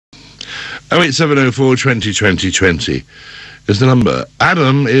08704 20 20 20 is the number.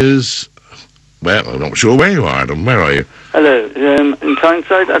 Adam is... Well, I'm not sure where you are, Adam. Where are you? Hello. In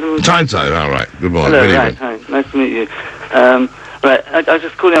Tyneside, Adam? Tyneside, all right. Good morning. Hello, Good right, hi. Nice to meet you. Right, I was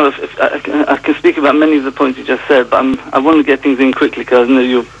just calling out. I can speak about many of the points you just said, but I want to get things in quickly because I know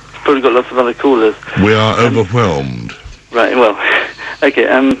you've probably got lots of other callers. We are overwhelmed. Right, well, okay.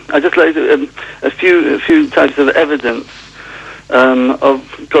 I just like a few types of evidence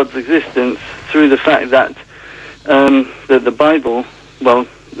of God's existence through the fact that the Bible, well,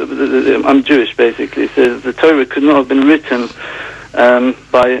 I'm Jewish basically, says the Torah could not have been written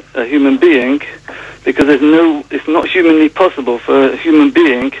by a human being because it's not humanly possible for a human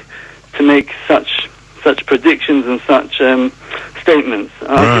being to make such predictions and such statements.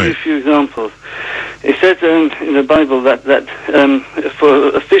 I'll give you a few examples. It says in the Bible that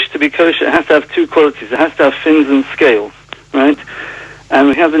for a fish to be kosher, it has to have two qualities. It has to have fins and scales, right? And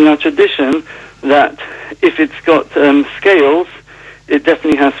we have in our tradition that if it's got scales, it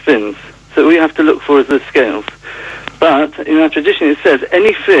definitely has fins. So we have to look for is the scales. But in our tradition it says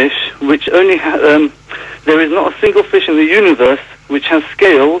any fish which only there is not a single fish in the universe which has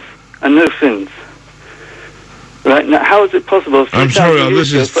scales and no fins. Right, now how is it possible? I'm sorry,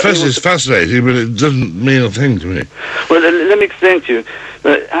 this is fascinating, but it doesn't mean a thing to me. Well, let me explain to you.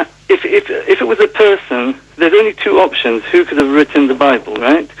 If it was a person, there's only two options who could have written the Bible,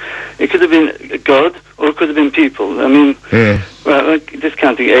 right? It could have been God, or it could have been people. I mean, well,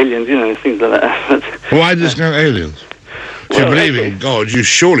 discounting aliens, things like that. Why discount aliens? If you believe in God, you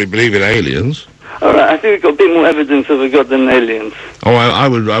surely believe in aliens. All right, I think we've got a bit more evidence of a God than aliens. Oh, I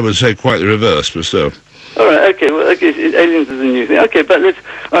would say quite the reverse, but still. All right, okay, well, aliens is a new thing. Okay, but let's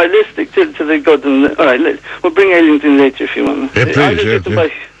stick to the God and we'll bring aliens in later if you want. Yeah,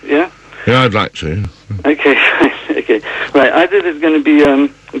 please, yeah? Yeah, I'd like to. Okay, okay. Right, either there's going to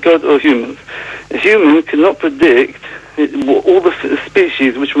be God or humans. A human cannot predict all the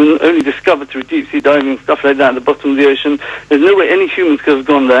species which were only discovered through deep-sea diving, stuff like that, at the bottom of the ocean. There's no way any humans could have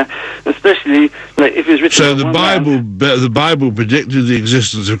gone there, especially if it was written So the Bible predicted the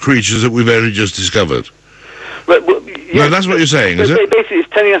existence of creatures that we've only just discovered? Right, well, yes, no, that's what you're saying, is it? Basically, it's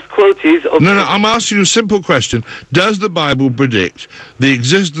telling us qualities of... No, I'm asking you a simple question. Does the Bible predict the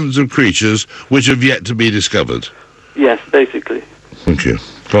existence of creatures which have yet to be discovered? Yes, basically. Thank you.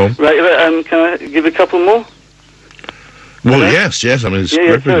 Go on. Right, can I give a couple more? Well, yes, I mean, it's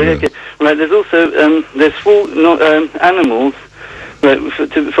okay. Right, there's also, there's four animals, right,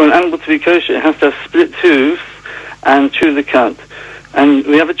 for an animal to be kosher, it has to have split hooves and chew the cud. And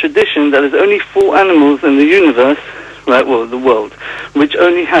we have a tradition that there's only four animals in the universe, right, well, the world, which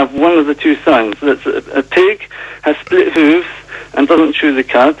only have one of the two signs. That's a pig has split hooves and doesn't chew the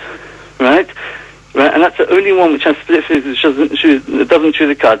cud, right? Right, and that's the only one which has split hooves which doesn't chew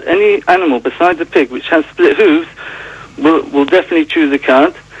the cud. Any animal besides a pig which has split hooves will definitely chew the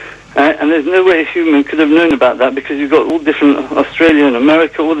cud. And there's no way a human could have known about that because you've got all different Australia and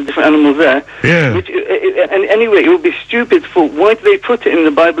America, all the different animals there. Yeah. And anyway, it would be stupid why do they put it in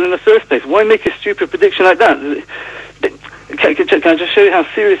the Bible in the first place? Why make a stupid prediction like that? Can I just show you how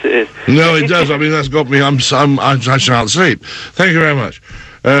serious it is? No, it does. I mean, that's got me. I shan't sleep. Thank you very much.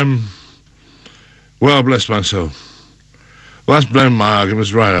 Well, bless my soul. Well, that's blown my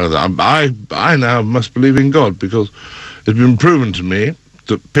arguments right out of that. I now must believe in God because it's been proven to me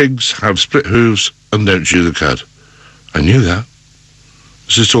that pigs have split hooves and don't chew the cud. I knew that.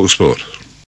 This is Talk Sport.